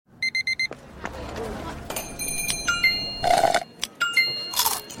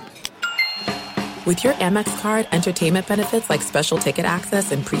With your Amex card, entertainment benefits like special ticket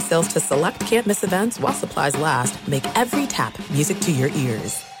access and pre-sales to select can't-miss events while supplies last make every tap music to your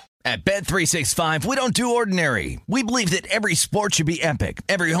ears. At Bet365, we don't do ordinary. We believe that every sport should be epic.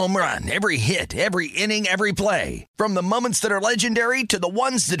 Every home run, every hit, every inning, every play. From the moments that are legendary to the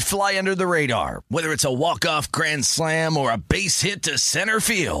ones that fly under the radar. Whether it's a walk-off grand slam or a base hit to center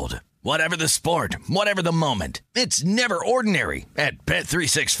field. Whatever the sport, whatever the moment. It's never ordinary at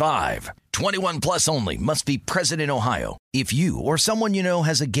Bet365. 21 plus only. Must be present in Ohio. If you or someone you know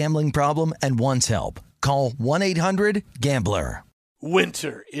has a gambling problem and wants help, call 1-800-GAMBLER.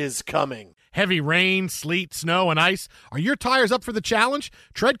 Winter is coming. Heavy rain, sleet, snow, and ice. Are your tires up for the challenge?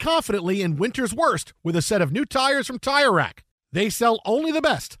 Tread confidently in winter's worst with a set of new tires from Tire Rack. They sell only the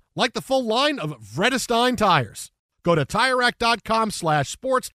best, like the full line of Vredestein tires. Go to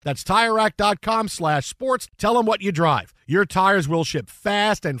TireRack.com/sports. That's TireRack.com/sports. Tell them what you drive. Your tires will ship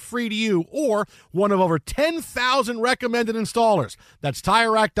fast and free to you or one of over 10,000 recommended installers. That's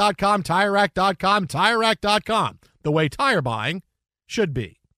TireRack.com, TireRack.com, TireRack.com. The way tire buying should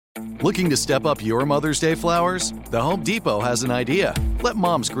be. Looking to step up your Mother's Day flowers? The Home Depot has an idea. Let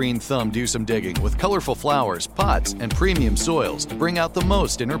Mom's green thumb do some digging with colorful flowers, pots, and premium soils to bring out the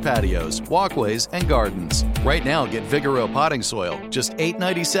most in her patios, walkways, and gardens. Right now, get Vigoro potting soil, just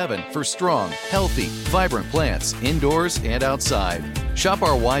 $8.97 for strong, healthy, vibrant plants indoors and outside. Shop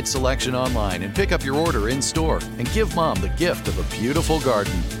our wide selection online and pick up your order in-store and give Mom the gift of a beautiful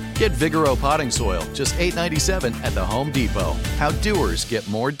garden. Get Vigoro potting soil, just $8.97 at the Home Depot. How doers get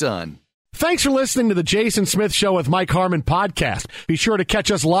more done. Thanks for listening to the Jason Smith Show with Mike Harmon podcast. Be sure to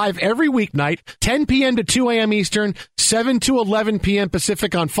catch us live every weeknight, 10 p.m. to 2 a.m. Eastern, 7 to 11 p.m.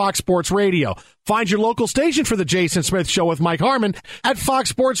 Pacific on Fox Sports Radio. Find your local station for the Jason Smith Show with Mike Harmon at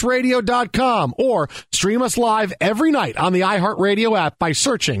foxsportsradio.com or stream us live every night on the iHeartRadio app by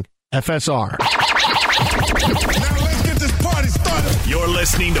searching FSR. You're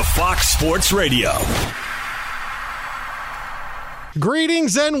listening to Fox Sports Radio.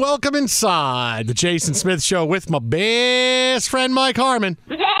 Greetings and welcome inside the Jason Smith Show with my best friend Mike Harmon.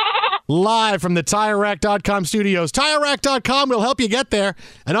 Live from the TireRack.com studios. TireRack.com will help you get there.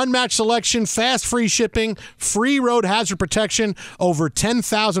 An unmatched selection, fast free shipping, free road hazard protection, over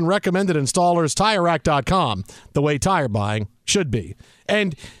 10,000 recommended installers. TireRack.com, the way tire buying should be.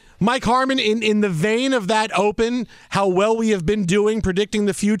 And Mike Harmon, in the vein of that open, how well we have been doing predicting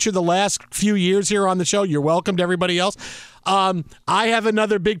the future the last few years here on the show, you're welcome to everybody else. I have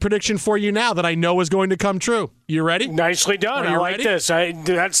another big prediction for you now that I know is going to come true. You ready? Nicely done. I like this.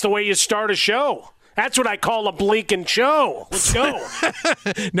 That's the way you start a show. That's what I call a blinking show. Let's go.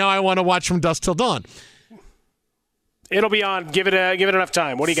 Now I want to watch from dusk till dawn. It'll be on. Give it enough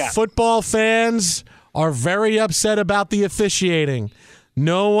time. What do you got? Football fans are very upset about the officiating.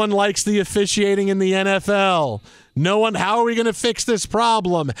 No one likes the officiating in the NFL. No one. How are we going to fix this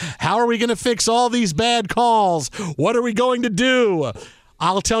problem? How are we going to fix all these bad calls? What are we going to do?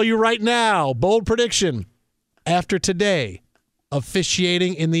 I'll tell you right now, bold prediction. After today,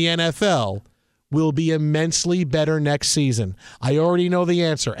 officiating in the NFL will be immensely better next season. I already know the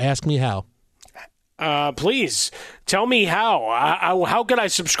answer. Ask me how. Please, tell me how. How can I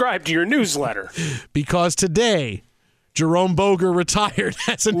subscribe to your newsletter? Because today, Jerome Boger retired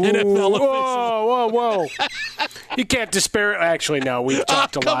as an NFL official. Whoa. You can't despair. Actually, no. We've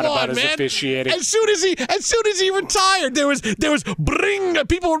talked a lot about his officiating. As soon as he retired, there was bring.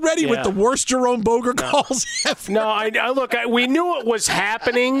 People were ready with the worst Jerome Boger calls ever. No, look, we knew it was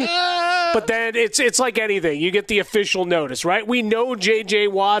happening, but then it's like anything. You get the official notice, right? We know J.J.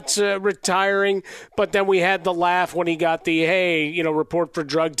 Watt's retiring, but then we had the laugh when he got the, report for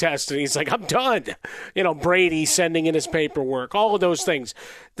drug test, and he's like, I'm done. Brady sending in his paperwork, all of those things.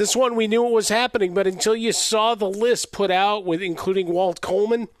 This one, we knew it was happening, but until you saw the list put out with including Walt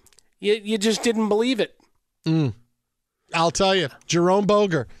Coleman, you just didn't believe it. I'll tell you, Jerome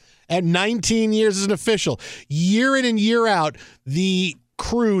Boger, at 19 years as an official, year in and year out, the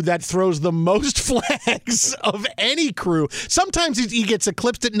crew that throws the most flags of any crew. Sometimes he gets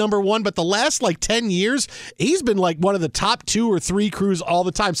eclipsed at number one, but the last 10 years, he's been one of the top 2 or 3 crews all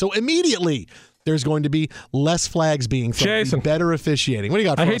the time. So immediately, there's going to be less flags being thrown. Jason, better officiating. What do you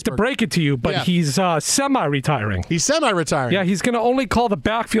got, I hate to break it to you, but he's semi-retiring. He's semi-retiring. Yeah, he's going to only call the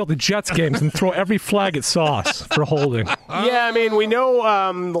backfield at Jets games and throw every flag at Sauce for holding. Yeah, I mean, we know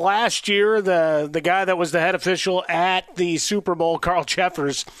last year the guy that was the head official at the Super Bowl, Carl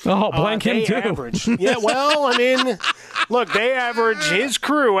Cheffers. Oh, blank him too. Look, his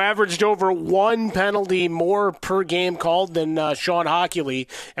crew averaged over 1 penalty more per game called than Sean Hockley,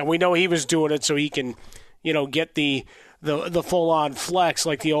 and we know he was doing it so he can, get the the full-on flex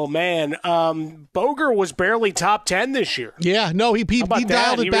like the old man. Boger was barely top 10 this year. Yeah, no, he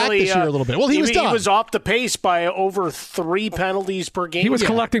dialed it back this year a little bit. Well, he was done. He was off the pace by over 3 penalties per game. He was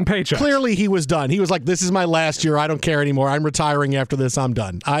collecting paychecks. Clearly, he was done. He was like, "This is my last year. I don't care anymore. I'm retiring after this. I'm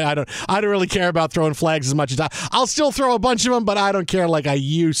done. I don't really care about throwing flags as much as I'll still throw a bunch of them, but I don't care like I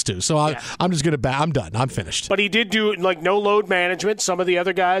used to. So I'm just gonna I'm done. I'm finished." But he did do like no load management. Some of the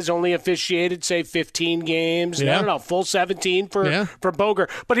other guys only officiated, say, 15 games. Yeah. I don't know, full 17 for Boger.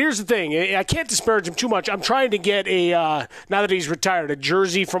 But here's the thing: I can't disparage him too much. I'm trying to get now that he's retired, a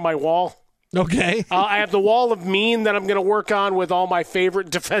jersey for my wall. Okay. I have the wall of mean that I'm going to work on with all my favorite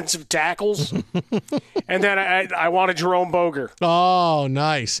defensive tackles. And then I want a Jerome Boger. Oh,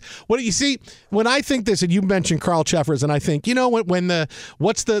 nice. What do you see when I think this, and you mentioned Carl Cheffers, and I think,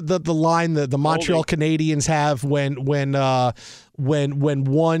 what's the line the Montreal Canadiens have when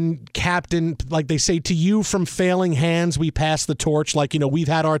one captain, like they say, to you from failing hands, we pass the torch. Like, we've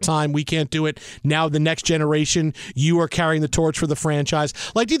had our time. We can't do it. Now the next generation, you are carrying the torch for the franchise.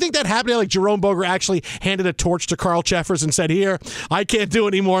 Like, do you think that happened? Like Jerome Boger actually handed a torch to Carl Cheffers and said, "Here, I can't do it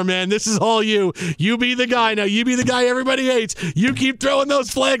anymore, man. This is all you. You be the guy now. You be the guy everybody hates. You keep throwing those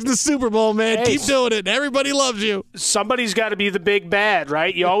flags in the Super Bowl, man. Hey, keep doing it. Everybody loves you." Somebody's got to be the big bad,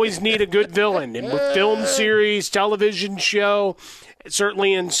 right? You always need a good villain. And with film series, television show,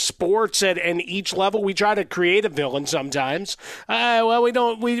 certainly in sports at each level, we try to create a villain sometimes. We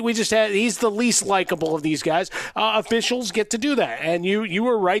don't. We just have. He's the least likable of these guys. Officials get to do that, and you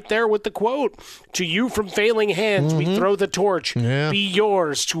were right there with the quote. "To you from failing hands, we throw the torch. Be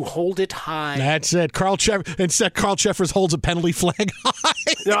yours to hold it high." That's it. Carl Cheffers holds a penalty flag high.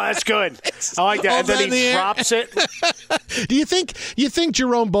 No, that's good. I like that. And then he drops it. Do you think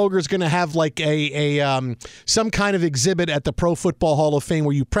Jerome Boger is going to have like a some kind of exhibit at the Pro Football Hall of Fame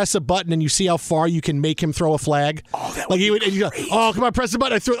where you press a button and you see how far you can make him throw a flag? Oh, that would be great. And you go, "Oh, come on, press the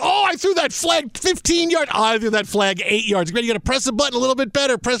button. I threw that flag 15 yards. Oh, I threw that flag 8 yards. You got to press the button a little bit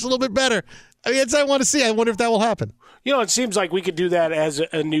better. Press a little bit better." I mean, that's what I want to see. I wonder if that will happen. It seems like we could do that as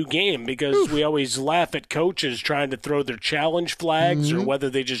a new game because we always laugh at coaches trying to throw their challenge flags or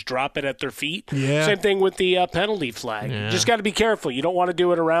whether they just drop it at their feet. Yeah. Same thing with the penalty flag. Yeah. Just got to be careful. You don't want to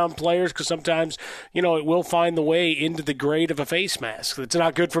do it around players because sometimes, it will find the way into the grade of a face mask. It's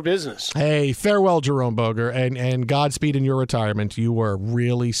not good for business. Hey, farewell, Jerome Boger, and Godspeed in your retirement. You were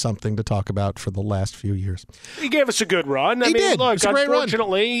really something to talk about for the last few years. He gave us a good run. He did. Look, It's a great run.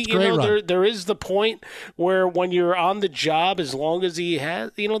 unfortunately, there is the point where when you're on the job, as long as he has,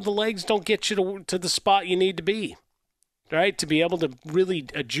 the legs don't get you to the spot you need to be, right? To be able to really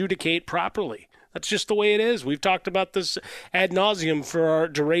adjudicate properly. That's just the way it is. We've talked about this ad nauseum for our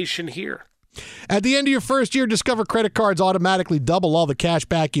duration here. At the end of your first year, Discover credit cards automatically double all the cash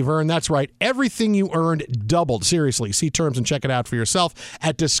back you've earned. That's right. Everything you earned doubled. Seriously. See terms and check it out for yourself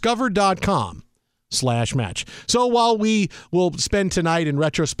at discover.com/match. So while we will spend tonight in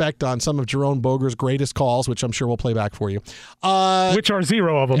retrospect on some of Jerome Boger's greatest calls, which I'm sure we'll play back for you. Which are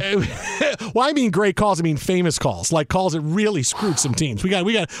 0 of them. Well, I mean great calls. I mean famous calls, like calls that really screwed some teams. We got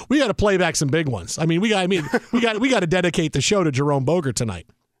to play back some big ones. I mean, we got to dedicate the show to Jerome Boger tonight.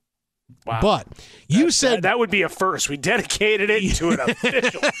 Wow. But you said that would be a first. We dedicated it to an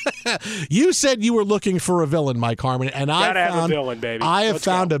official. You said you were looking for a villain, Mike Harmon, and I have a villain, baby. I have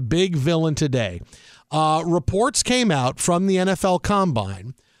found a big villain today. Reports came out from the NFL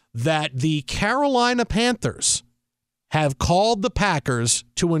Combine that the Carolina Panthers have called the Packers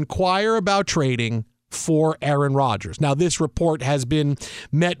to inquire about trading for Aaron Rodgers. Now, this report has been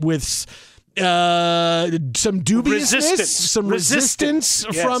met with some dubiousness, resistance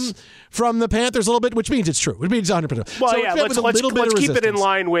yes. from the Panthers a little bit, which means it's true. It means 100%. Well, so yeah, let's keep it in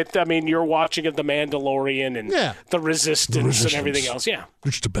line with, you're watching of The Mandalorian and the Resistance and everything else. Yeah.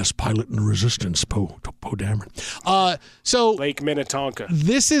 It's the best pilot in the Resistance, Poe Dameron. So Lake Minnetonka.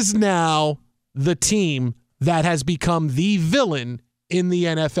 This is now the team that has become the villain in the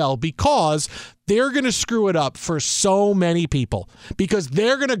NFL because they're going to screw it up for so many people because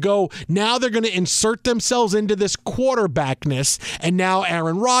they're going to insert themselves into this quarterbackness, and now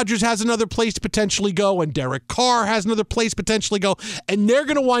Aaron Rodgers has another place to potentially go, and Derek Carr has another place to potentially go, and they're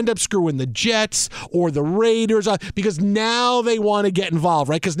going to wind up screwing the Jets or the Raiders because now they want to get involved,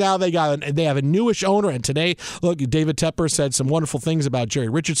 right? Because now they have a newish owner, and today, look, David Tepper said some wonderful things about Jerry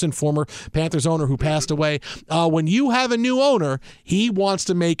Richardson, former Panthers owner who passed away. When you have a new owner, he wants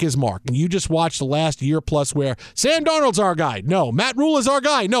to make his mark, and you just watched the last year plus where Sam Darnold's our guy. No. Matt Rule is our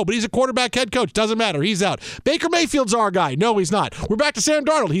guy. No, but he's a quarterback head coach. Doesn't matter. He's out. Baker Mayfield's our guy. No, he's not. We're back to Sam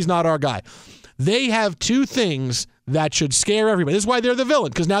Darnold. He's not our guy. They have two things that should scare everybody. This is why they're the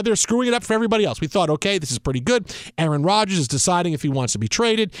villain, because now they're screwing it up for everybody else. We thought, okay, this is pretty good. Aaron Rodgers is deciding if he wants to be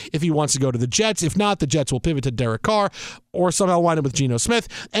traded, if he wants to go to the Jets. If not, the Jets will pivot to Derek Carr or somehow wind up with Geno Smith.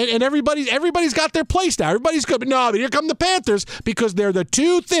 And everybody's got their place now. Everybody's good. But no, here come the Panthers, because they're the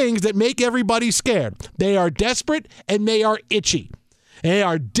two things that make everybody scared. They are desperate and they are itchy. They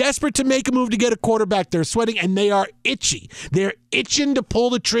are desperate to make a move to get a quarterback. They're sweating, and they are itchy. They're itching to pull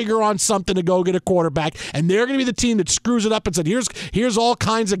the trigger on something to go get a quarterback, and they're going to be the team that screws it up and said, here's all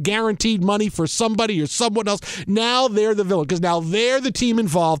kinds of guaranteed money for somebody or someone else. Now they're the villain, because now they're the team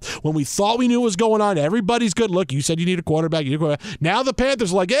involved. When we thought we knew what was going on, everybody's good. Look, you said you need a quarterback. Now the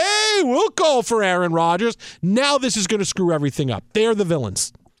Panthers are like, hey, we'll call for Aaron Rodgers. Now this is going to screw everything up. They're the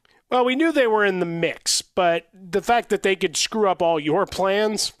villains. Well, we knew they were in the mix, but the fact that they could screw up all your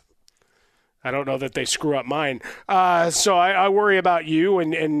plans, I don't know that they screw up mine. So I worry about you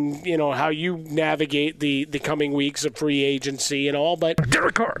and you know how you navigate the coming weeks of free agency and all. But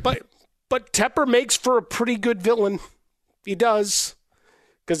Derek Carr. But Tepper makes for a pretty good villain. He does,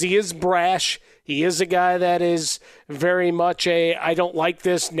 because he is brash. He is a guy that is very much a I don't like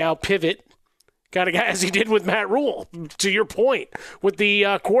this, now pivot kind of guy, as he did with Matt Rule, to your point, with the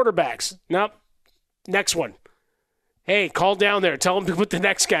quarterbacks. Now, next one. Hey, call down there. Tell him to put the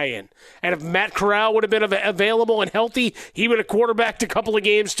next guy in. And if Matt Corral would have been available and healthy, he would have quarterbacked a couple of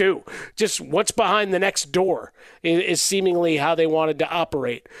games too. Just what's behind the next door is seemingly how they wanted to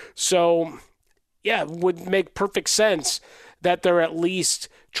operate. So, yeah, it would make perfect sense that they're at least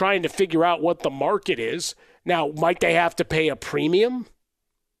trying to figure out what the market is. Now, might they have to pay a premium?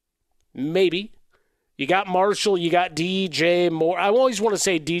 Maybe. You got Marshall, you got DJ Moore. I always want to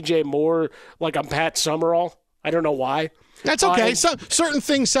say DJ Moore like I'm Pat Summerall. I don't know why. That's okay. Certain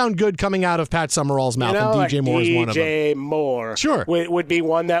things sound good coming out of Pat Summerall's mouth, and DJ Moore is one of them. DJ Moore sure. would be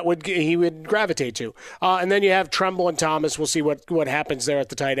one that he would gravitate to. And then you have Tremble and Thomas. We'll see what happens there at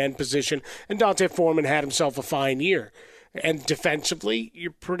the tight end position. And Dante Foreman had himself a fine year. And defensively,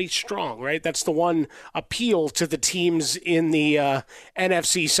 you're pretty strong, right? That's the one appeal to the teams in the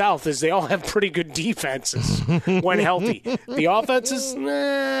NFC South is they all have pretty good defenses when healthy. The offenses,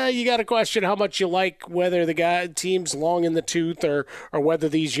 you got to question how much you like whether the team's long in the tooth or whether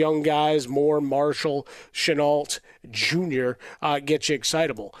these young guys, Moore, Marshall, Chenault, Jr., get you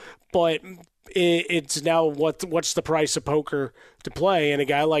excitable. But it's now what's the price of poker to play, and a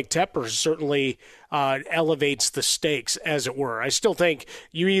guy like Tepper certainly elevates the stakes, as it were. I still think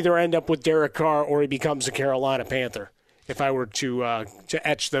you either end up with Derek Carr or he becomes a Carolina Panther. If I were to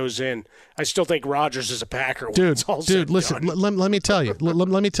etch those in, I still think Rodgers is a Packer. Dude, listen. Let me tell you.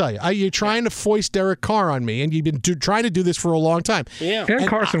 Let me tell you. You're trying to foist Derek Carr on me, and you've been trying to do this for a long time. Yeah, and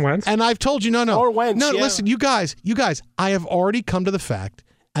Carson Wentz. And I've told you, no. Or Wentz. No, yeah. listen, you guys. I have already come to the fact.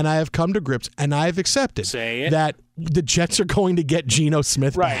 And I have come to grips, and I have accepted that the Jets are going to get Geno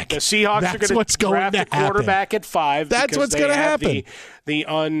Smith right. back. The Seahawks are going to draft a quarterback at 5. That's what's going to happen.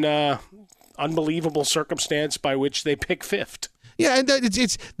 The unbelievable circumstance by which they pick 5th. Yeah, and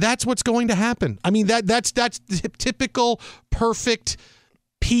that's what's going to happen. I mean, that's typical, perfect,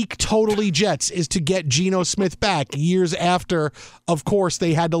 peak totally Jets is to get Geno Smith back years after, of course,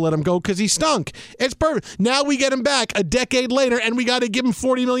 they had to let him go because he stunk. It's perfect. Now we get him back a decade later, and we got to give him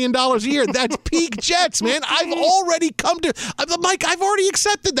 $40 million a year. That's peak Jets, man. I've already Mike, I've already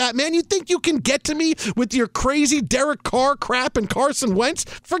accepted that, man. You think you can get to me with your crazy Derek Carr crap and Carson Wentz?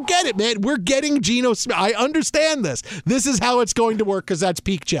 Forget it, man. We're getting Geno Smith. I understand this. This is how it's going to work because that's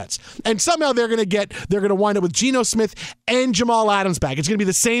peak Jets. And somehow they're going to wind up with Geno Smith and Jamal Adams back. It's going to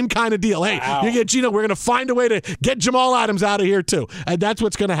be the same kind of deal. Hey, wow. You get Geno, we're going to find a way to get Jamal Adams out of here too. And that's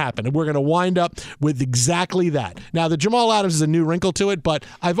what's going to happen. And we're going to wind up with exactly that. Now, the Jamal Adams is a new wrinkle to it, but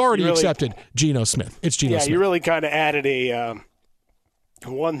I've already accepted Geno Smith. It's Geno Smith. Yeah, you really kind of added a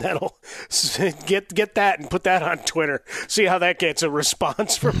one that'll get that and put that on Twitter. See how that gets a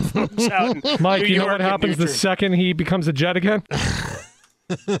response from folks out in Mike, New you know York what happens the second he becomes a Jet again?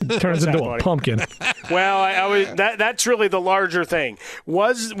 Turns into a pumpkin. Well, that's really the larger thing.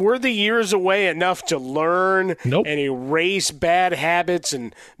 Were the years away enough to learn and erase bad habits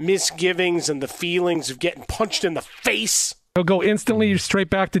and misgivings and the feelings of getting punched in the face? He'll go instantly straight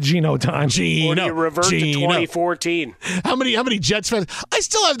back to Geno time. Or do you revert to 2014? How many Jets fans? I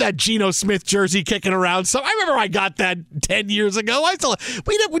still have that Geno Smith jersey kicking around. So I remember I got that 10 years ago.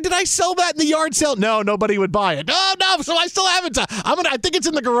 Did I sell that in the yard sale? No, nobody would buy it. No. So I still have it. I think it's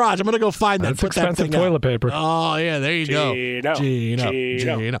in the garage. I'm gonna go find that. That's expensive toilet paper. Oh yeah, there you go.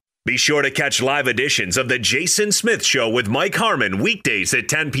 Geno. Be sure to catch live editions of the Jason Smith Show with Mike Harmon weekdays at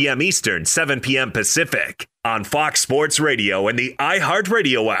 10 p.m. Eastern, 7 p.m. Pacific. on Fox Sports Radio and the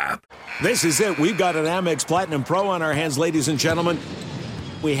iHeartRadio app. This is it. We've got an Amex Platinum Pro on our hands, ladies and gentlemen.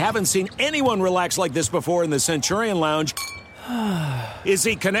 We haven't seen anyone relax like this before in the Centurion Lounge. Is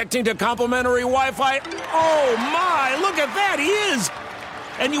he connecting to complimentary Wi-Fi? Oh, my. Look at that. He is.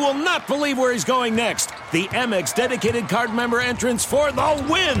 And you will not believe where he's going next. The Amex dedicated card member entrance for the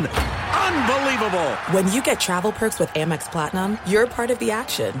win. Unbelievable. When you get travel perks with Amex Platinum, you're part of the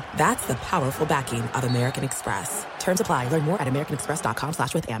action. That's the powerful backing of American Express. Terms apply. Learn more at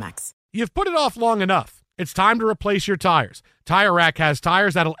americanexpress.com/withAmex. You've put it off long enough. It's time to replace your tires. Tire Rack has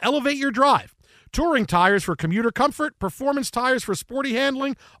tires that'll elevate your drive. Touring tires for commuter comfort, performance tires for sporty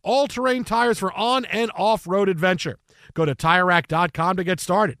handling, all-terrain tires for on- and off-road adventure. Go to TireRack.com to get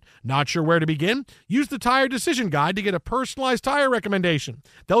started. Not sure where to begin? Use the Tire Decision Guide to get a personalized tire recommendation.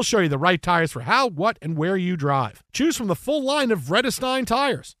 They'll show you the right tires for how, what, and where you drive. Choose from the full line of Vredestein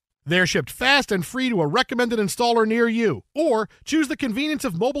tires. They're shipped fast and free to a recommended installer near you. Or choose the convenience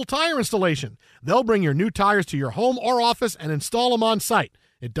of mobile tire installation. They'll bring your new tires to your home or office and install them on site.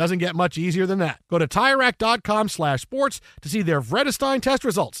 It doesn't get much easier than that. Go to TireRack.com/sports to see their Vredestein test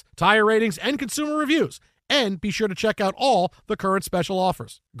results, tire ratings, and consumer reviews. And be sure to check out all the current special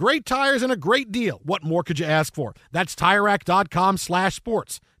offers. Great tires and a great deal. What more could you ask for? That's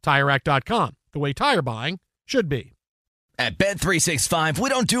TireRack.com/sports. TireRack.com, the way tire buying should be. At Bet365, we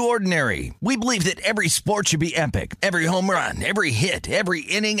don't do ordinary. We believe that every sport should be epic. Every home run, every hit, every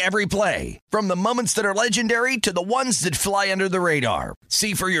inning, every play. From the moments that are legendary to the ones that fly under the radar.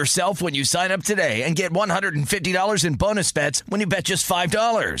 See for yourself when you sign up today and get $150 in bonus bets when you bet just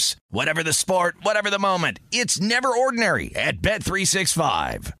 $5. Whatever the sport, whatever the moment, it's never ordinary at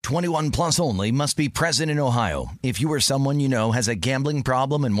Bet365. 21 plus only. Must be present in Ohio. If you or someone you know has a gambling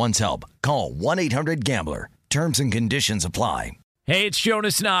problem and wants help, call 1-800-GAMBLER. Terms and conditions apply. Hey, it's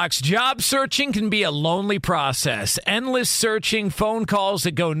Jonas Knox. Job searching can be a lonely process. Endless searching, phone calls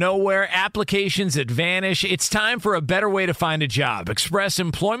that go nowhere, applications that vanish. It's time for a better way to find a job. Express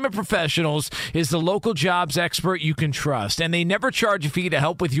Employment Professionals is the local jobs expert you can trust, and they never charge a fee to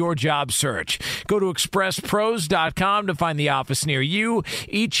help with your job search. Go to expresspros.com to find the office near you.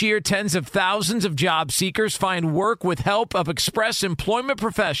 Each year, tens of thousands of job seekers find work with help of Express Employment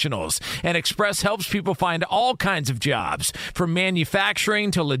Professionals, and Express helps people find all kinds of jobs, from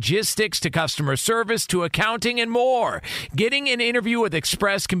manufacturing to logistics to customer service to accounting and more. Getting an interview with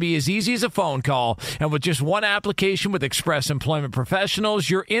Express can be as easy as a phone call, and with just one application with Express Employment Professionals,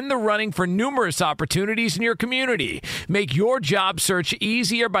 you're in the running for numerous opportunities in your community. Make your job search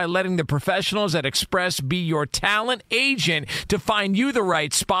easier by letting the professionals at Express be your talent agent to find you the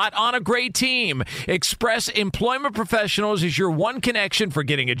right spot on a great team. Express Employment Professionals is your one connection for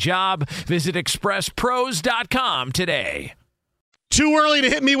getting a job. Visit expresspros.com today. Too early to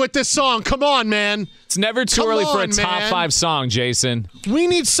hit me with this song. Come on, man. It's never too early for a top 5 song, Jason. We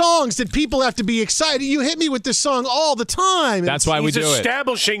need songs that people have to be excited. You hit me with this song all the time. That's why we do it. He's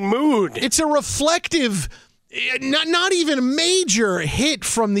establishing mood. It's a reflective, not even a major hit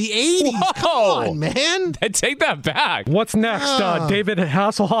from the 80s. Whoa. Come on, man. Take that back. What's next? David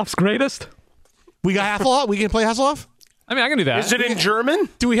Hasselhoff's greatest? We got Hasselhoff? We can play Hasselhoff? I mean, I can do that. Is it in German?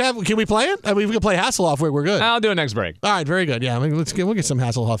 Can we play it? I mean, we can play Hasselhoff. We're good. I'll do it next break. All right, very good. Yeah, we'll get some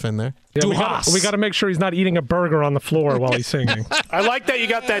Hasselhoff in there. Yeah, we got to make sure he's not eating a burger on the floor while he's singing. I like that you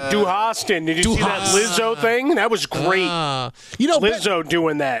got that Du Hast in. Did you see that Lizzo thing? That was great. Lizzo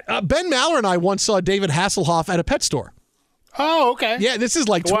doing that. Ben Maller and I once saw David Hasselhoff at a pet store. Oh, okay. Yeah, this is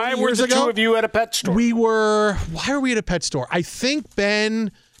like 20 years ago. Why were the two of you at a pet store? Why are we at a pet store? I think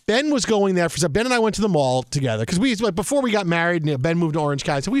Ben was going there Ben and I went to the mall together because before we got married, Ben moved to Orange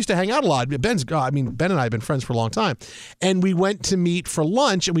County, so we used to hang out a lot. Ben and I have been friends for a long time, and we went to meet for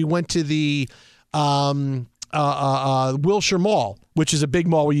lunch, and we went to the Wilshire Mall, which is a big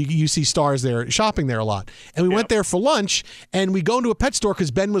mall where you see stars there shopping there a lot. And we went there for lunch, and we go into a pet store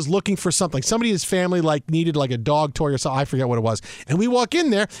because Ben was looking for something. Somebody in his family needed a dog toy or something. I forget what it was. And we walk in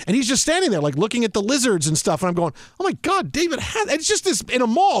there, and he's just standing there looking at the lizards and stuff. And I'm going, oh my God, David, it's just this in a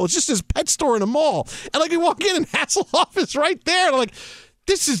mall. It's just this pet store in a mall. And we walk in, and Hasselhoff is right there. And I'm like,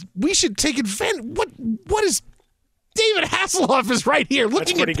 we should take advantage. What is... David Hasselhoff is right here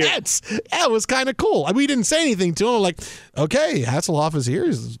looking at pets. Good. Yeah, it was kind of cool. We didn't say anything to him. Okay, Hasselhoff is here.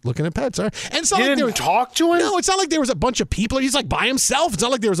 He's looking at pets. All right. And it's not you didn't talk to him? No, it's not like there was a bunch of people. He's by himself. It's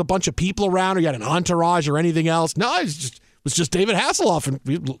not like there was a bunch of people around or he had an entourage or anything else. No, it was just David Hasselhoff and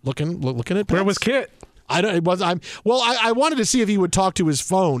looking at pets. Where was Kit? I wanted to see if he would talk to his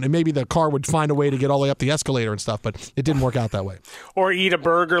phone and maybe the car would find a way to get all the way up the escalator and stuff, but it didn't work out that way. Or eat a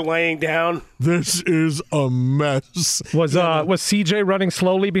burger laying down. This is a mess. Was CJ running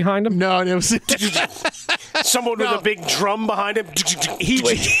slowly behind him? No, it was Someone with a big drum behind him.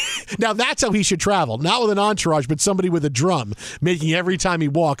 Now that's how he should travel. Not with an entourage, but somebody with a drum, making every time he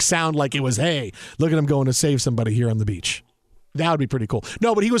walks sound like it was, hey, look at him going to save somebody here on the beach. That would be pretty cool.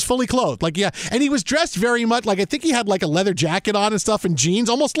 No, but he was fully clothed. Like, yeah. And he was dressed very much like, I think he had like a leather jacket on and stuff and jeans,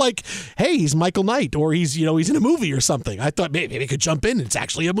 almost like, hey, he's Michael Knight or he's in a movie or something. I thought maybe he could jump in. It's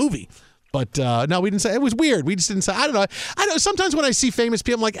actually a movie. But no, we didn't say. It was weird. We just didn't say. I don't know. Sometimes when I see famous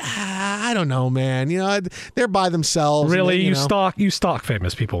people, I'm like, I don't know, man. They're by themselves. Really, and, you stalk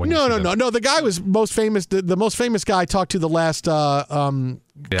famous people when no, you see no, them. no. The guy was most famous. The most famous guy I talked to the last couple of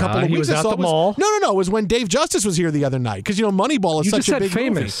he weeks. was at the mall. No. It was when Dave Justice was here the other night because Moneyball is You such just a said big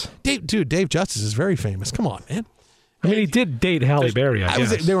famous. movie. Dave Justice is very famous. Come on, man. I mean, he did date Halle Berry, I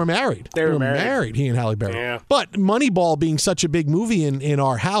guess. They were married. They were married. He and Halle Berry. Yeah. But Moneyball being such a big movie in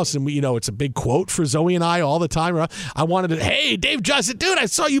our house, and it's a big quote for Zoe and I all the time. I wanted to, hey, Dave Justice, dude, I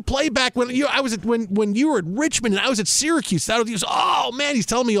saw you play back when you were at Richmond and I was at Syracuse. Oh man, he's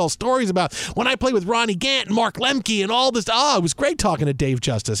telling me all stories about when I played with Ronnie Gant and Mark Lemke and all this. Oh, it was great talking to Dave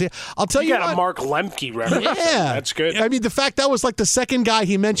Justice. Yeah, I'll tell you got what, a Mark Lemke reference. Yeah, that's good. I mean, the fact that was like the second guy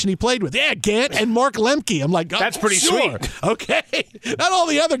he mentioned he played with. Yeah, Gant and Mark Lemke. I'm like, oh, that's pretty sure. sweet. Okay. Not all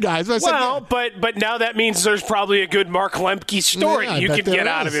the other guys. But but now that means there's probably a good Mark Lemke story you can get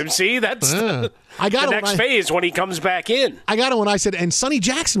out of him. See, that's I got the next phase when he comes back in. I got it when I said, and Sonny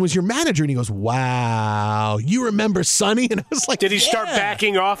Jackson was your manager, and he goes, "Wow, you remember Sonny?" And I was like, "Did he start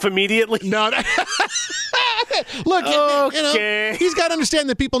backing off immediately?" No. Look, okay. He's got to understand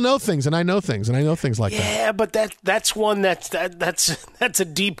that people know things, and I know things, and I know things like that. Yeah, but that's one that's a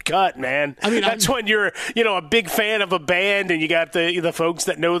deep cut, man. I mean, that's when you're a big fan of a band, and you got the folks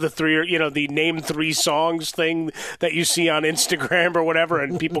that know the the name 3 songs thing that you see on Instagram or whatever,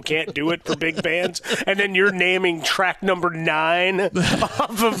 and people can't do it for big bands, and then you're naming track number 9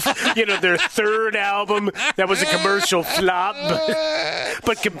 off of their 3rd album that was a commercial flop,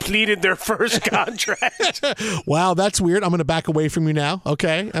 but completed their first contract. Wow, that's weird. I'm going to back away from you now.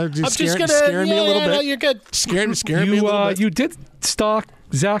 Okay, scaring me a little bit. You're good. Scaring me a little bit. You did stalk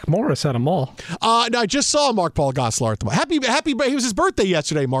Zach Morris at a mall. No, I just saw Mark Paul Gosselaar at the mall. Happy! It was his birthday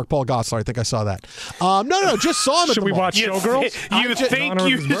yesterday. Mark Paul Gosselaar. I think I saw that. No, just saw him at the mall. Should we watch Showgirls? You think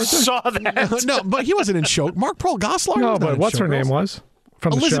you saw that? No, but he wasn't in show. Mark Paul Gosselaar. No, but what's her name was?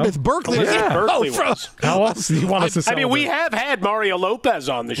 From Elizabeth Berkley. Elizabeth Berkley was. How else do you want us to celebrate? I mean, we have had Mario Lopez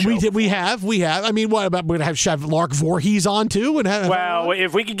on the show. We have. I mean, what about we're going to have Lark Voorhees on too?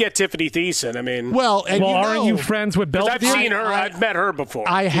 If we could get Tiffany Thiessen, I mean. Aren't you friends with Belvedere? I've seen her. I've met her before.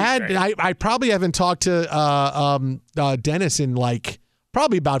 I probably haven't talked to Dennis in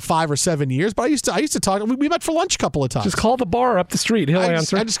probably about 5 or 7 years, but I used to talk. We met for lunch a couple of times. Just call the bar up the street. He'll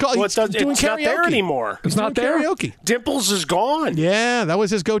answer. I just call. It's doing not karaoke. there anymore. It's not there. Karaoke. Dimples is gone. Yeah, that was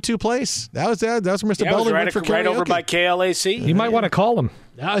his go-to place. That was where Mr. Belden went for karaoke. Right over by KLAC. You might want to call him.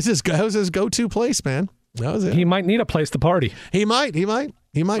 That was his go-to place, man. That was it. He might need a place to party. He might. Well,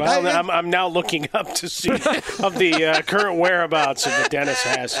 I'm now looking up to see of the current whereabouts of the Dennis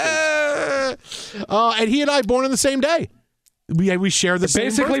Haskins. And he and I born on the same day. We share the same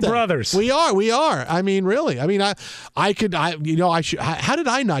basically birthday. Brothers. We are. I mean, really. I mean, I should. How did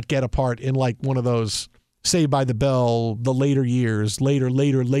I not get a part in one of those Saved by the Bell, the later years? Well,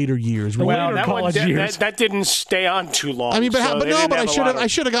 that didn't stay on too long. I mean, but I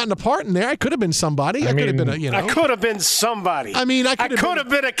should have gotten a part in there. I could have been somebody. I could have been I could have been somebody. I mean, I could have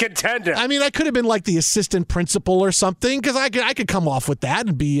been a contender. I mean, I could have been like the assistant principal or something because I could come off with that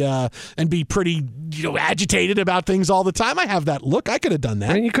and be pretty agitated about things all the time. I have that look. I could have done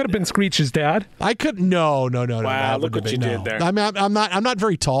that. I mean, you could have been Screech's dad. I could. No. Wow, look what you did there. I'm not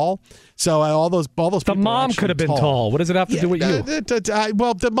very tall. So all those the mom could have been tall. What does it have to do with you?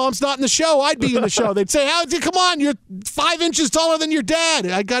 Well, the mom's not in the show. I'd be in the show. They'd say, come on, you're 5 inches taller than your dad.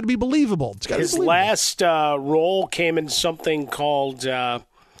 I got to be believable. His last role came in something called a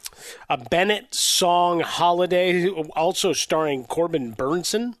Bennett Song Holiday, also starring Corbin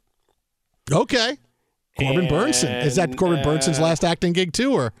Burnson. Okay. Corbin Burnson. Is that Corbin Burnson's last acting gig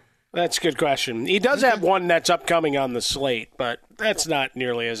too, or? That's a good question. He does have one that's upcoming on the slate, but that's not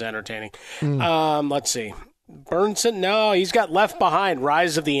nearly as entertaining. Let's see. Burnson? No, he's got Left Behind,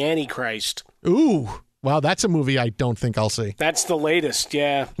 Rise of the Antichrist. Ooh. Wow, that's a movie I don't think I'll see. That's the latest,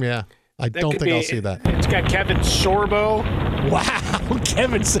 yeah. Yeah. I don't think I'll see that. It's got Kevin Sorbo. Wow,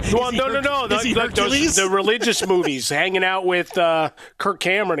 Kevin. Well, no. The religious movies, hanging out with Kirk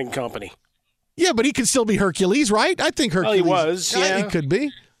Cameron and company. Yeah, but he could still be Hercules, right? I think Hercules. Well, he was, yeah. He could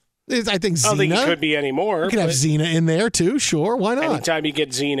be. I think Xena. I don't think he could be anymore. You could have Xena in there, too. Sure, why not? Anytime you get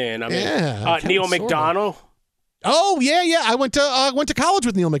Xena in. I mean, yeah, Neil McDonough. Oh, yeah. I went to college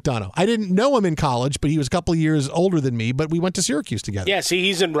with Neil McDonough. I didn't know him in college, but he was a couple of years older than me, but we went to Syracuse together. Yeah, see,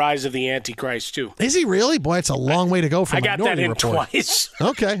 he's in Rise of the Antichrist, too. Is he really? Boy, it's a long way to go from I got that in twice.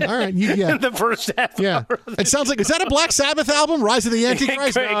 Okay, all right. Yeah. The first half. Yeah. It sounds like, is that a Black Sabbath album, Rise of the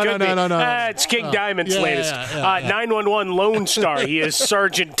Antichrist? No. It's King Diamond's latest. Yeah. 911 Lone Star. He is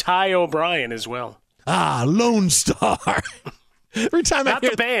Sergeant Ty O'Brien as well. Lone Star. Every time Not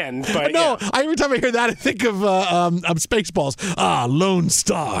the band, but every time I hear that, I think of Spaceballs. Lone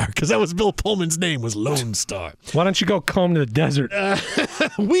Star, because that was Bill Pullman's name, was Lone Star. Why don't you go comb to the desert?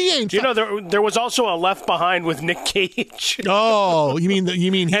 We ain't. There was also a Left Behind with Nick Cage. Oh, you mean he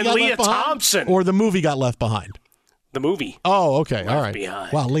and got Leah left behind? Thompson, or the movie got left behind? The movie. Oh, okay. All right.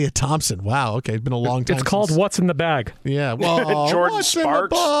 Behind. Wow, Leah Thompson. Wow, okay. It's been a long time. It's called What's in the Bag. Yeah. Well, Jordan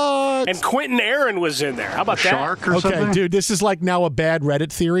Sparks. And Quentin Aaron was in there. How about that? Shark or something? Okay, dude, this is like now a bad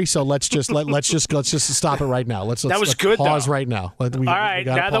Reddit theory, so let's just stop it right now. Let's good, pause though. right now. All right,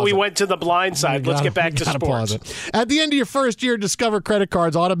 now that we went to the blind side, let's get back to sports. At the end of your first year, Discover credit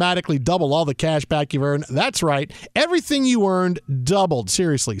cards automatically double all the cash back you've earned. That's right. Everything you earned doubled.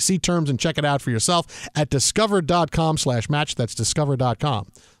 Seriously. See terms and check it out for yourself at discover.com/match. That's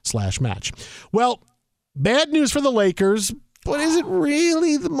discover.com/match. Well, bad news for the Lakers, but is it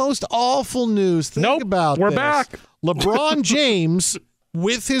really the most awful news? Think about we're this. back. LeBron James,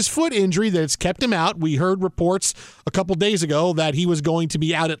 with his foot injury that's kept him out. We heard reports a couple days ago that he was going to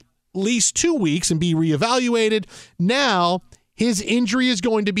be out at least 2 weeks and be reevaluated. Now, his injury is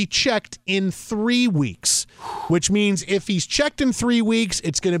going to be checked in 3 weeks, which means if he's checked in 3 weeks,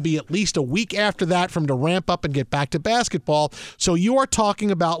 it's going to be at least a week after that for him to ramp up and get back to basketball. So you are talking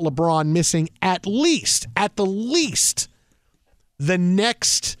about LeBron missing at the least, the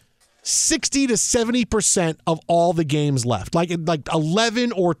next 60 to 70% of all the games left, like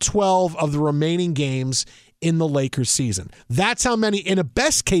 11 or 12 of the remaining games in the Lakers season. That's how many, in a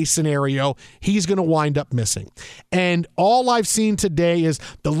best case scenario, he's going to wind up missing. And all I've seen today is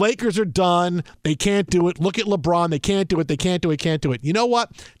the Lakers are done. They can't do it. Look at LeBron. They can't do it. They can't do it. Can't do it. You know what?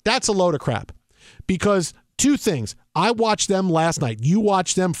 That's a load of crap. Because two things. I watched them last night. You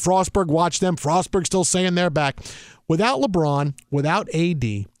watched them. Frostberg watched them. Frostberg still saying they're back. Without LeBron, without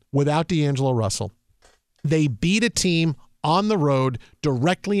AD, without D'Angelo Russell, they beat a team on the road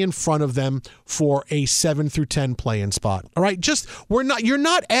directly in front of them for a 7 through 10 play-in spot. All right, you're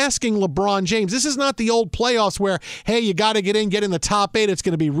not asking LeBron James. This is not the old playoffs where, hey, you got to get in the top 8. It's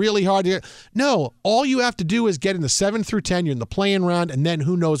going to be really hard. No, all you have to do is get in the 7 through 10. You're in the play-in round, and then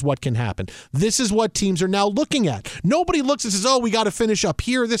who knows what can happen. This is what teams are now looking at. Nobody looks and says, oh, we got to finish up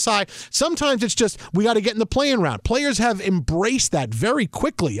here, this high. Sometimes it's just, we got to get in the play-in round. Players have embraced that very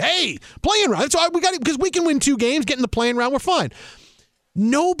quickly. Hey, play-in round. That's all we got, because we can win 2 games, get in the play-in round, we're fine.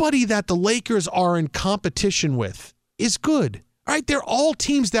 Nobody that the Lakers are in competition with is good. Right? They're all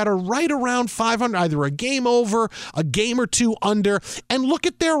teams that are right around 500, either a game over, a game or 2 under. And look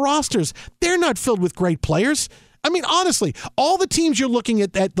at their rosters. They're not filled with great players. I mean, honestly, all the teams you're looking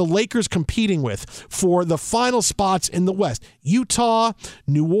at the Lakers competing with for the final spots in the West, Utah,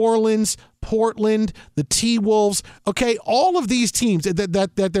 New Orleans, Portland, the T-Wolves, okay, all of these teams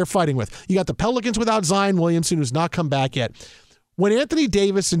that they're fighting with. You got the Pelicans without Zion Williamson, who's not come back yet. When Anthony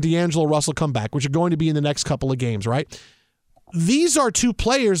Davis and D'Angelo Russell come back, which are going to be in the next couple of games, right? These are 2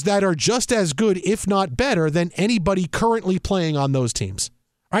 players that are just as good, if not better, than anybody currently playing on those teams.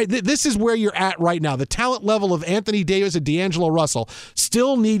 All right, this is where you're at right now. The talent level of Anthony Davis and D'Angelo Russell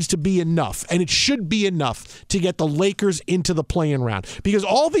still needs to be enough, and it should be enough to get the Lakers into the play-in round. Because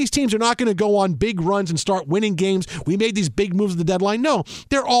all these teams are not going to go on big runs and start winning games. We made these big moves at the deadline. No,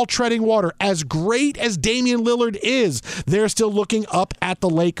 they're all treading water. As great as Damian Lillard is, they're still looking up at the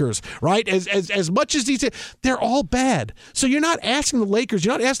Lakers, right? As much as they're all bad. So you're not asking the Lakers,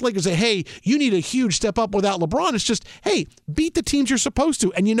 you're not asking the Lakers to say, hey, you need a huge step up without LeBron. It's just, hey, beat the teams you're supposed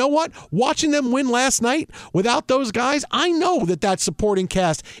to. And you know what? Watching them win last night without those guys, I know that supporting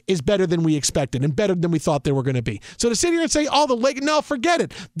cast is better than we expected and better than we thought they were going to be. So to sit here and say, oh, the Lakers, no, forget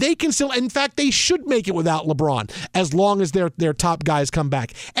it. They can still, in fact, they should make it without LeBron as long as their top guys come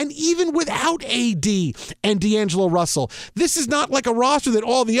back. And even without AD and D'Angelo Russell, this is not like a roster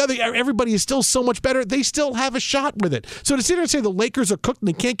that everybody is still so much better. They still have a shot with it. So to sit here and say the Lakers are cooked and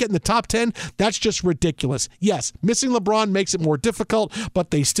they can't get in the top 10, that's just ridiculous. Yes, missing LeBron makes it more difficult,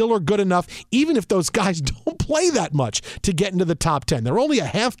 but they still are good enough, even if those guys don't play that much, to get into the top 10. They're only a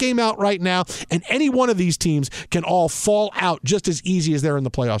half game out right now, and any one of these teams can all fall out just as easy as they're in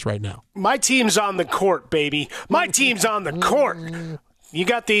the playoffs right now. My team's on the court, baby. My team's on the court. You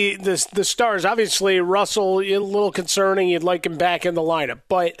got the stars. Obviously, Russell, a little concerning. You'd like him back in the lineup.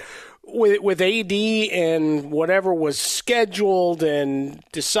 But with AD and whatever was scheduled and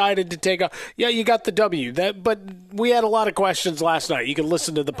decided to take off, yeah, you got the W. But we had a lot of questions last night. You can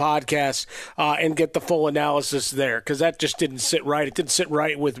listen to the podcast and get the full analysis there because that just didn't sit right. It didn't sit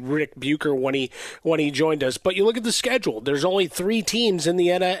right with Rick Bucher when he joined us. But you look at the schedule. There's only 3 teams in the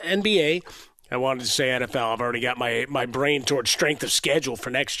NBA. I wanted to say NFL. I've already got my brain towards strength of schedule for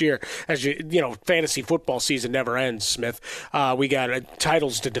next year. As you know, fantasy football season never ends, Smith. We got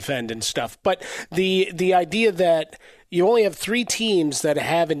titles to defend and stuff. But the idea that you only have 3 teams that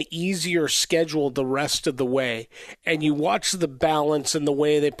have an easier schedule the rest of the way, and you watch the balance and the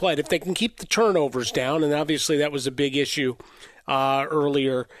way they played. If they can keep the turnovers down, and obviously that was a big issue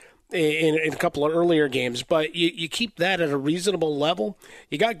earlier in a couple of earlier games, but you keep that at a reasonable level.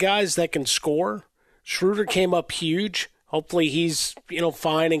 You got guys that can score. Schroeder came up huge. Hopefully he's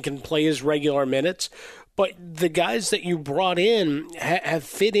fine and can play his regular minutes. But the guys that you brought in have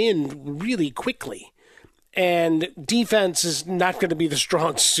fit in really quickly. And defense is not going to be the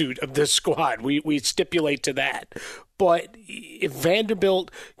strong suit of this squad. We stipulate to that. But if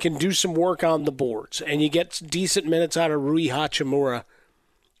Vanderbilt can do some work on the boards and you get decent minutes out of Rui Hachimura,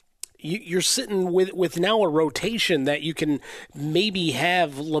 you're sitting with now a rotation that you can maybe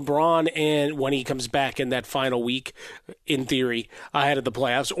have LeBron and when he comes back in that final week, in theory, ahead of the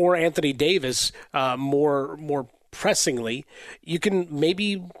playoffs, or Anthony Davis more pressingly, you can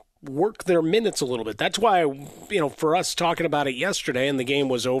maybe work their minutes a little bit. That's why, for us talking about it yesterday, and the game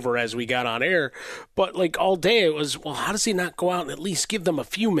was over as we got on air, but like all day it was, well, how does he not go out and at least give them a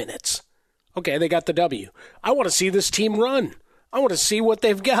few minutes? Okay, they got the W. I want to see this team run. I want to see what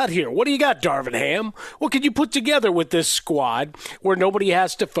they've got here. What do you got, Darvin Ham? What could you put together with this squad where nobody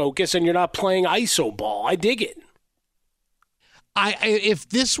has to focus and you're not playing iso ball? I dig it. If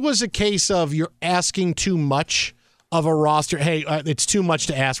this was a case of you're asking too much of a roster, hey, it's too much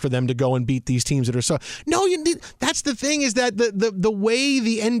to ask for them to go and beat these teams that are so. No, that's the thing is that the way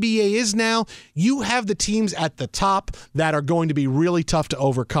the NBA is now, you have the teams at the top that are going to be really tough to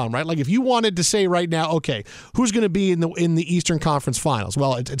overcome, right? Like if you wanted to say right now, okay, who's going to be in the Eastern Conference Finals?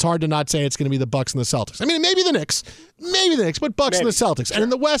 Well, it's hard to not say it's going to be the Bucks and the Celtics. I mean, maybe the Knicks, but Bucks and the Celtics. Sure. And in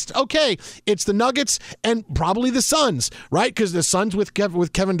the West, okay, it's the Nuggets and probably the Suns, right? Because the Suns with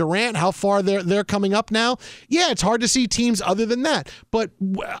Kevin Durant, how far they're coming up now. Yeah, it's hard to see teams other than that. But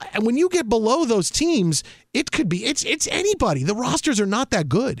when you get below those teams, it could be it's anybody. The rosters are not that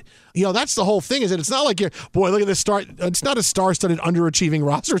good. That's the whole thing, is that it's not like look at this star. It's not a star-studded underachieving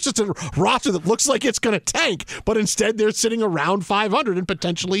roster. It's just a roster that looks like it's going to tank, but instead they're sitting around 500 and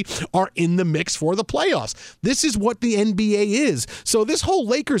potentially are in the mix for the playoffs. This is what the NBA is. So this whole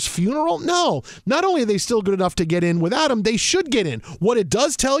Lakers funeral, no. Not only are they still good enough to get in without him, they should get in. What it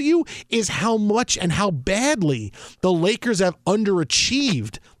does tell you is how much and how badly the Lakers have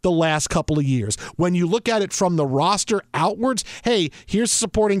underachieved the last couple of years. When you look at it from the roster outwards, hey, here's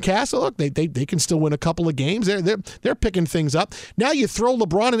supporting cast. So look, they can still win a couple of games. They're picking things up. Now you throw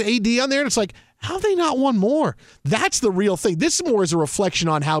LeBron and AD on there, and it's like, how have they not won more? That's the real thing. This more is a reflection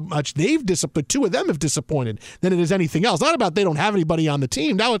on how much they've disappointed. 2 of them have disappointed than it is anything else. Not about they don't have anybody on the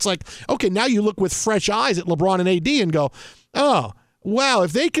team. Now it's like, okay, now you look with fresh eyes at LeBron and AD and go, oh, wow,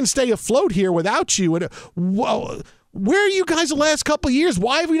 if they can stay afloat here without you, whoa. Where are you guys the last couple of years?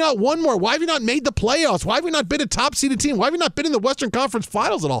 Why have we not won more? Why have we not made the playoffs? Why have we not been a top-seeded team? Why have we not been in the Western Conference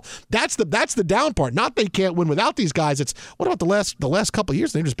Finals at all? That's the down part. Not they can't win without these guys. It's what about the last couple of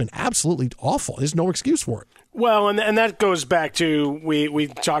years? They've just been absolutely awful. There's no excuse for it. Well, and that goes back to we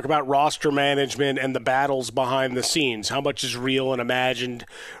talk about roster management and the battles behind the scenes. How much is real and imagined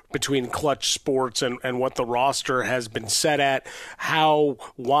between Clutch Sports and what the roster has been set at, how,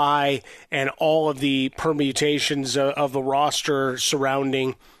 why, and all of the permutations of the roster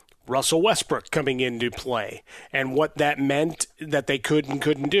surrounding Russell Westbrook coming into play and what that meant that they could and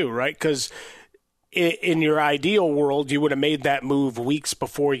couldn't do, right? Because in your ideal world, you would have made that move weeks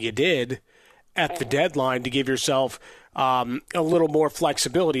before you did at the deadline to give yourself a little more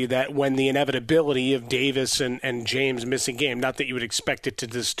flexibility that when the inevitability of Davis and James missing game, not that you would expect it to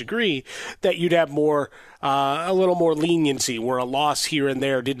this degree, that you'd have a little more leniency where a loss here and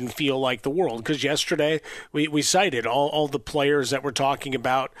there didn't feel like the world. Because yesterday we cited all the players that were talking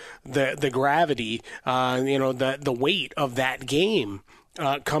about the gravity, the weight of that game.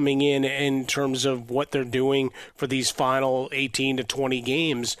 Coming in terms of what they're doing for these final 18 to 20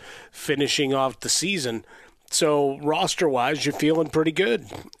 games, finishing off the season. So roster-wise, you're feeling pretty good.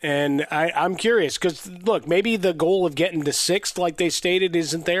 And I'm curious because, look, maybe the goal of getting to 6th like they stated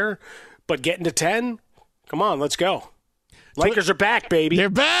isn't there, but getting to 10, come on, let's go. Lakers are back, baby. They're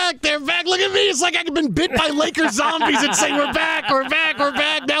back. Look at me. It's like I've been bit by Lakers zombies and saying, we're back.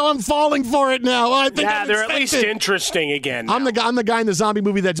 Now I'm falling for it now. I think they're at least interesting again. I'm the guy in the zombie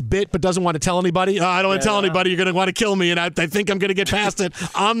movie that's bit but doesn't want to tell anybody. I don't want to tell anybody. You're going to want to kill me, and I think I'm going to get past it.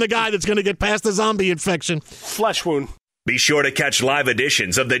 I'm the guy that's going to get past the zombie infection. Flesh wound. Be sure to catch live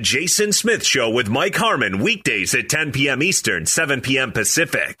editions of The Jason Smith Show with Mike Harmon weekdays at 10 p.m. Eastern, 7 p.m.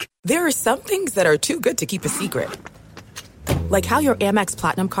 Pacific. There are some things that are too good to keep a secret. Like how your Amex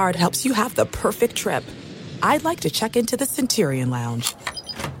Platinum card helps you have the perfect trip. I'd like to check into the Centurion Lounge.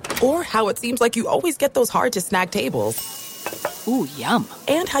 Or how it seems like you always get those hard-to-snag tables. Ooh, yum.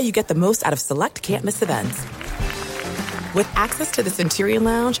 And how you get the most out of select can't-miss events. With access to the Centurion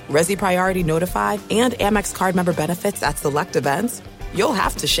Lounge, Resi Priority Notified, and Amex card member benefits at select events, you'll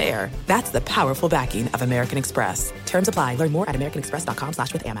have to share. That's the powerful backing of American Express. Terms apply. Learn more at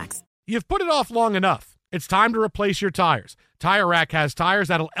americanexpress.com/withAmex. You've put it off long enough. It's time to replace your tires. Tire Rack has tires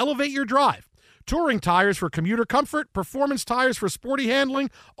that'll elevate your drive. Touring tires for commuter comfort, performance tires for sporty handling,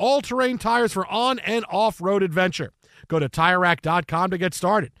 all-terrain tires for on- and off-road adventure. Go to TireRack.com to get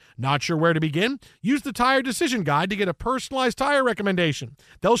started. Not sure where to begin? Use the Tire Decision Guide to get a personalized tire recommendation.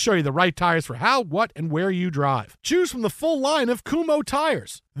 They'll show you the right tires for how, what, and where you drive. Choose from the full line of Kumho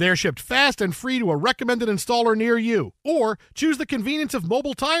tires. They're shipped fast and free to a recommended installer near you. Or choose the convenience of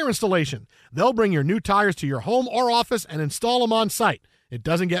mobile tire installation. They'll bring your new tires to your home or office and install them on site. It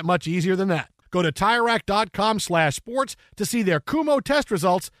doesn't get much easier than that. Go to TireRack.com/sports to see their Kumho test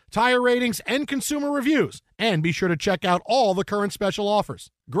results, tire ratings, and consumer reviews. And be sure to check out all the current special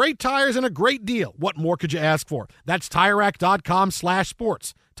offers. Great tires and a great deal. What more could you ask for? That's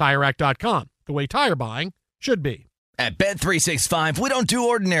TireRack.com/sports. TireRack.com, the way tire buying should be. At Bet365, we don't do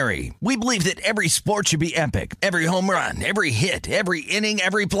ordinary. We believe that every sport should be epic. Every home run, every hit, every inning,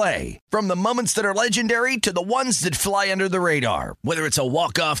 every play. From the moments that are legendary to the ones that fly under the radar. Whether it's a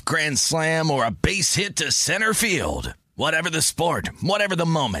walk-off grand slam or a base hit to center field. Whatever the sport, whatever the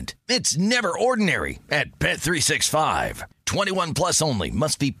moment. It's never ordinary at Bet365. 21 plus only.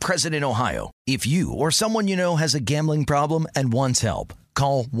 Must be present in Ohio. If you or someone you know has a gambling problem and wants help,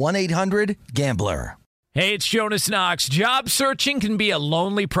 call 1-800-GAMBLER. Hey, it's Jonas Knox. Job searching can be a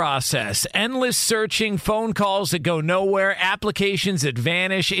lonely process. Endless searching, phone calls that go nowhere, applications that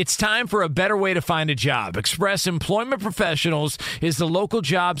vanish. It's time for a better way to find a job. Express Employment Professionals is the local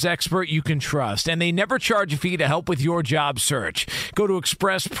jobs expert you can trust, and they never charge a fee to help with your job search. Go to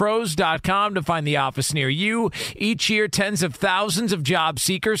expresspros.com to find the office near you. Each year, tens of thousands of job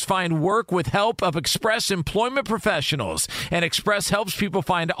seekers find work with help of Express Employment Professionals, and Express helps people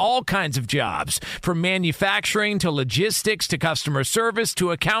find all kinds of jobs, from manufacturing to logistics to customer service to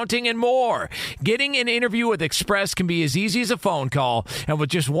accounting and more. Getting an interview with Express can be as easy as a phone call, and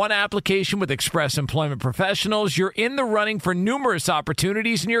with just one application with Express Employment Professionals, you're in the running for numerous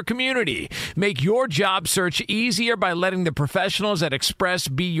opportunities in your community. Make your job search easier by letting the professionals at Express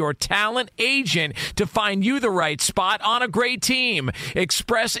be your talent agent to find you the right spot on a great team.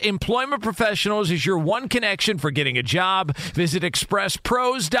 Express Employment Professionals is your one connection for getting a job. Visit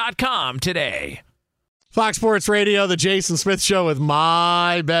expresspros.com today. Fox Sports Radio, the Jason Smith Show with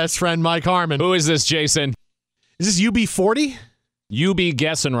my best friend, Mike Harmon. Who is this, Jason? Is this UB40? You be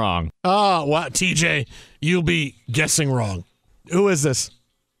guessing wrong. Oh, wow. TJ, you'll be guessing wrong. Who is this?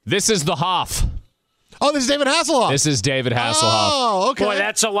 This is the Hoff. Oh, this is David Hasselhoff. This is David Hasselhoff. Oh, okay. Boy,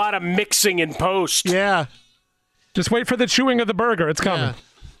 that's a lot of mixing in post. Yeah. Just wait for the chewing of the burger. It's coming. Yeah.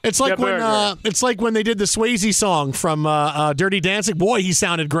 It's like when they did the Swayze song from Dirty Dancing. Boy, he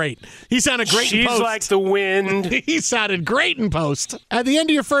sounded great. He sounded great in post. She's like the wind. He sounded great in post. At the end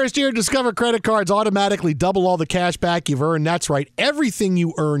of your first year, Discover credit cards automatically double all the cash back you've earned. That's right. Everything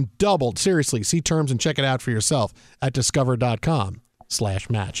you earn doubled. Seriously, see terms and check it out for yourself at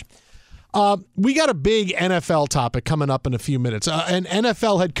discover.com/match. We got a big NFL topic coming up in a few minutes. An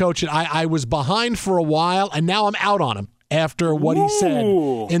NFL head coach, and I was behind for a while, and now I'm out on him after what he said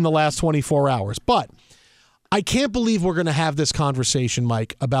in the last 24 hours. But I can't believe we're going to have this conversation,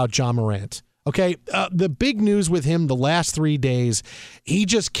 Mike, about Ja Morant. Okay, the big news with him the last 3 days, he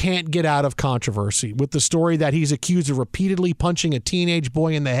just can't get out of controversy with the story that he's accused of repeatedly punching a teenage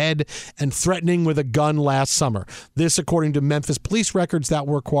boy in the head and threatening with a gun last summer. This, according to Memphis police records that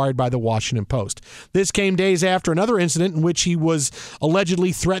were acquired by the Washington Post. This came days after another incident in which he was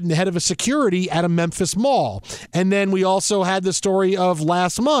allegedly threatened the head of a security at a Memphis mall. And then we also had the story of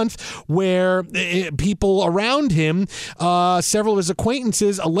last month where people around him, several of his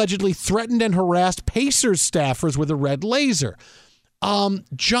acquaintances, allegedly threatened and harassed Pacers staffers with a red laser.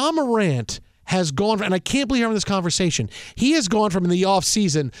 Ja Morant has gone from, and I can't believe I'm having this conversation, he has gone from in the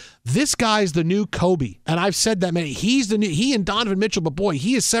offseason, this guy's the new Kobe. And I've said that many. He and Donovan Mitchell, but boy,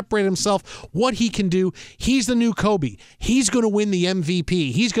 he has separated himself, what he can do. He's the new Kobe. He's going to win the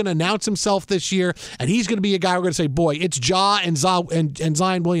MVP. He's going to announce himself this year, and he's going to be a guy we're going to say, boy, it's Ja and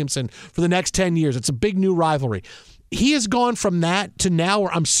Zion Williamson for the next 10 years. It's a big new rivalry. He has gone from that to now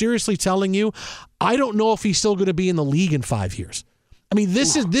where I'm seriously telling you, I don't know if he's still going to be in the league in 5 years. I mean,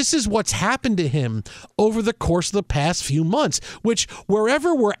 this is what's happened to him over the course of the past few months, which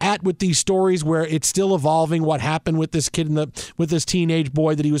wherever we're at with these stories where it's still evolving what happened with this kid with this teenage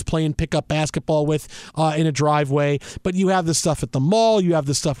boy that he was playing pickup basketball with in a driveway. But you have the stuff at the mall. You have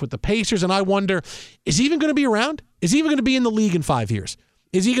the stuff with the Pacers. And I wonder, is he even going to be around? Is he even going to be in the league in 5 years?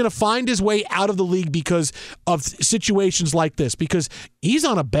 Is he going to find his way out of the league because of situations like this? Because he's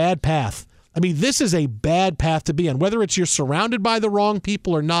on a bad path. I mean, this is a bad path to be on. Whether it's you're surrounded by the wrong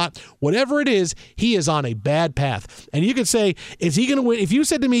people or not, whatever it is, he is on a bad path. And you could say, is he going to win? If you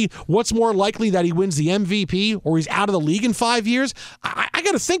said to me, what's more likely that he wins the MVP or he's out of the league in 5 years? I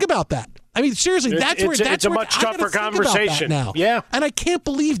got to think about that. I mean, seriously, it's a much tougher conversation now. Yeah. And I can't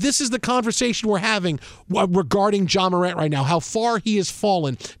believe this is the conversation we're having regarding Ja Morant right now, how far he has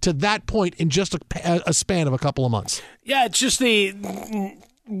fallen to that point in just a span of a couple of months. Yeah, it's just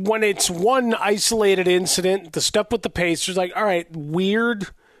when it's one isolated incident, the stuff with the Pacers, like, all right, weird,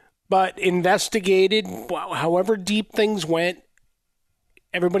 but investigated, however deep things went,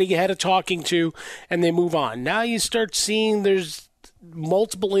 everybody had a talking to, and they move on. Now you start seeing there's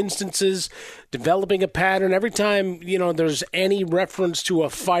multiple instances developing a pattern. Every time, there's any reference to a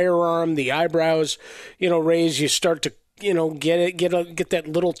firearm, the eyebrows, raise, you start to, get that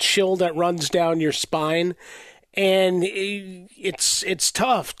little chill that runs down your spine. And it's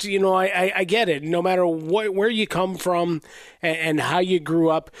tough. I get it. No matter where you come from and how you grew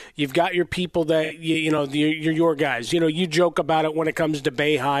up, you've got your people that, you're your guys. You joke about it when it comes to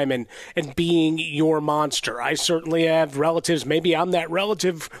Boeheim and being your monster. I certainly have relatives. Maybe I'm that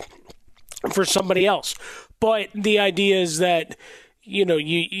relative for somebody else. But the idea is that,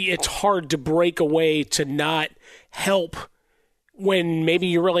 it's hard to break away to not help when maybe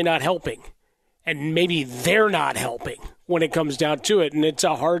you're really not helping. And maybe they're not helping when it comes down to it. And it's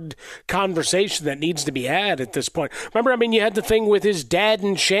a hard conversation that needs to be had at this point. Remember, you had the thing with his dad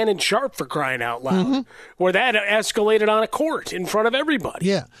and Shannon Sharp, for crying out loud, where that escalated on a court in front of everybody.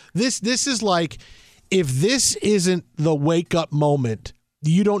 Yeah. This is like, if this isn't the wake-up moment,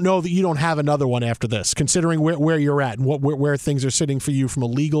 you don't know that you don't have another one after this, considering where you're at and where things are sitting for you from a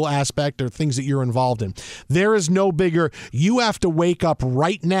legal aspect or things that you're involved in. There is no bigger, you have to wake up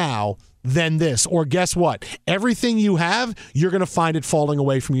right now than this. Or guess what? Everything you have, you're going to find it falling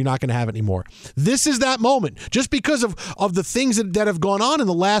away from you. You're not going to have it anymore. This is that moment. Just because of the things that have gone on in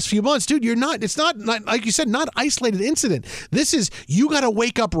the last few months, dude, it's not like you said, not isolated incident. This is, you got to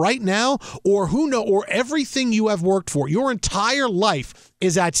wake up right now, or or everything you have worked for, your entire life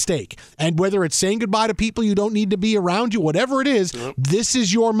is at stake. And whether it's saying goodbye to people you don't need to be around you, whatever it is, this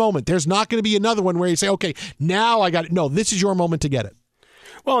is your moment. There's not going to be another one where you say, okay, now I got it. No, this is your moment to get it.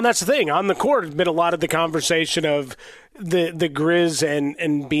 Well, and that's the thing. On the court, it's been a lot of the conversation of the Grizz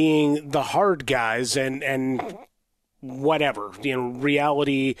and being the hard guys and whatever,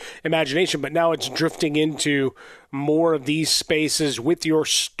 reality, imagination. But now it's drifting into more of these spaces with your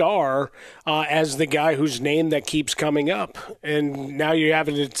star as the guy whose name that keeps coming up. And now you're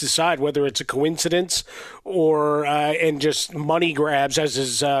having to decide whether it's a coincidence or and just money grabs, as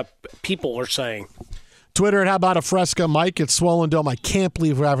his people are saying. Twitter at How About a Fresca, Mike at Swollen Dome. I can't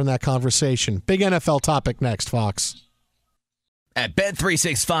believe we're having that conversation. Big NFL topic next, Fox. At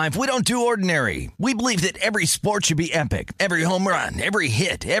Bet365, we don't do ordinary. We believe that every sport should be epic. Every home run, every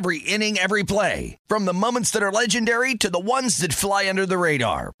hit, every inning, every play. From the moments that are legendary to the ones that fly under the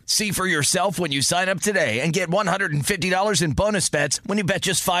radar. See for yourself when you sign up today and get $150 in bonus bets when you bet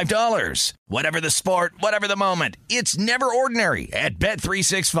just $5. Whatever the sport, whatever the moment, it's never ordinary at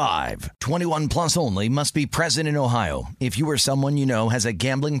Bet365. 21 plus only. Must be present in Ohio. If you or someone you know has a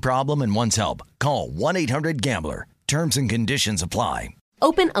gambling problem and wants help, call 1-800-GAMBLER. Terms and conditions apply.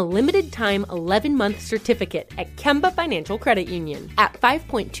 Open a limited-time 11-month certificate at Kemba Financial Credit Union. At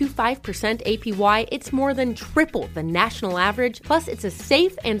 5.25% APY, it's more than triple the national average, plus it's a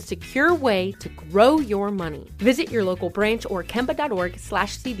safe and secure way to grow your money. Visit your local branch or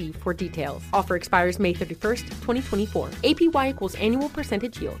kemba.org/cb for details. Offer expires May 31st, 2024. APY equals annual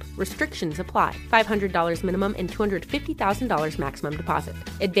percentage yield. Restrictions apply. $500 minimum and $250,000 maximum deposit.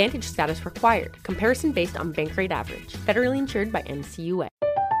 Advantage status required. Comparison based on bank rate average. Federally insured by NCUA.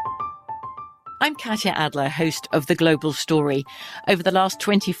 I'm Katya Adler, host of The Global Story. Over the last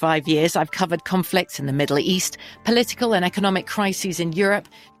 25 years, I've covered conflicts in the Middle East, political and economic crises in Europe,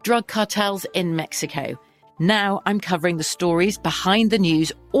 drug cartels in Mexico. Now I'm covering the stories behind the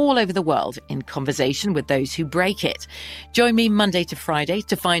news all over the world in conversation with those who break it. Join me Monday to Friday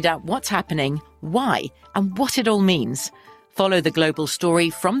to find out what's happening, why, and what it all means. Follow The Global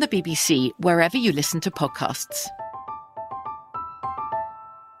Story from the BBC wherever you listen to podcasts.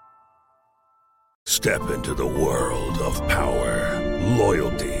 Step into the world of power,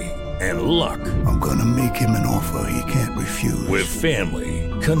 loyalty, and luck. I'm gonna make him an offer he can't refuse. With family,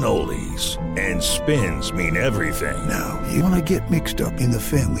 cannolis, and spins mean everything. Now, you wanna get mixed up in the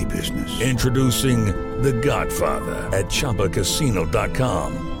family business. Introducing The Godfather at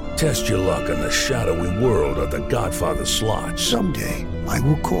ChumbaCasino.com. Test your luck in the shadowy world of The Godfather slot. Someday, I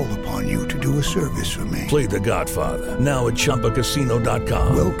will call upon you to do a service for me. Play The Godfather, now at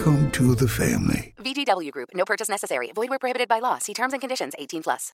ChumbaCasino.com. Welcome to the family. VGW Group. No purchase necessary. Void where prohibited by law. See terms and conditions. 18+.